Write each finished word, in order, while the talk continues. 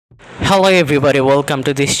Hello everybody, welcome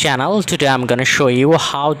to this channel. Today I'm gonna show you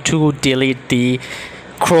how to delete the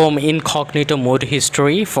Chrome incognito mode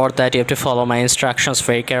history. For that you have to follow my instructions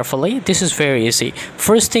very carefully. This is very easy.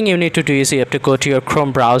 First thing you need to do is you have to go to your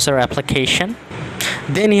Chrome browser application.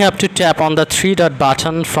 Then you have to tap on the three dot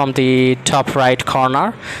button from the top right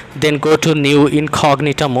corner. Then go to new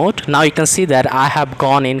incognito mode. Now you can see that I have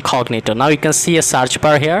gone incognito. Now you can see a search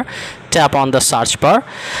bar here. Tap on the search bar.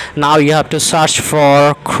 Now you have to search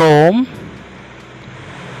for Chrome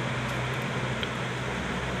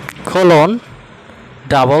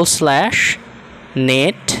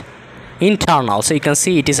 :/net internal. So you can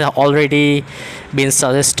see it is already been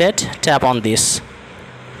suggested. Tap on this.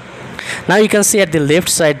 Now you can see at the left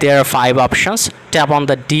side there are 5 options. Tap on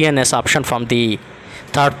the DNS option from the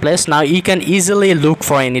third place. Now you can easily look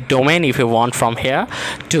for any domain if you want from here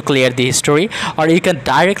to clear the history, or you can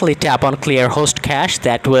directly tap on clear host cache.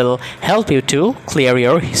 That will help you to clear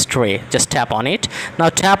your history. Just tap on it. Now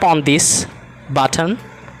tap on this button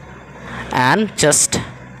and just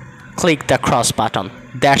click the cross button.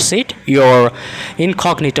 That's it. Your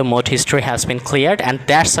incognito mode history has been cleared, and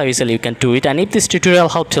that's how easily you can do it. And if this tutorial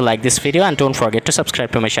helped you, like this video and don't forget to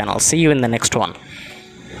subscribe to my channel. See you in the next one.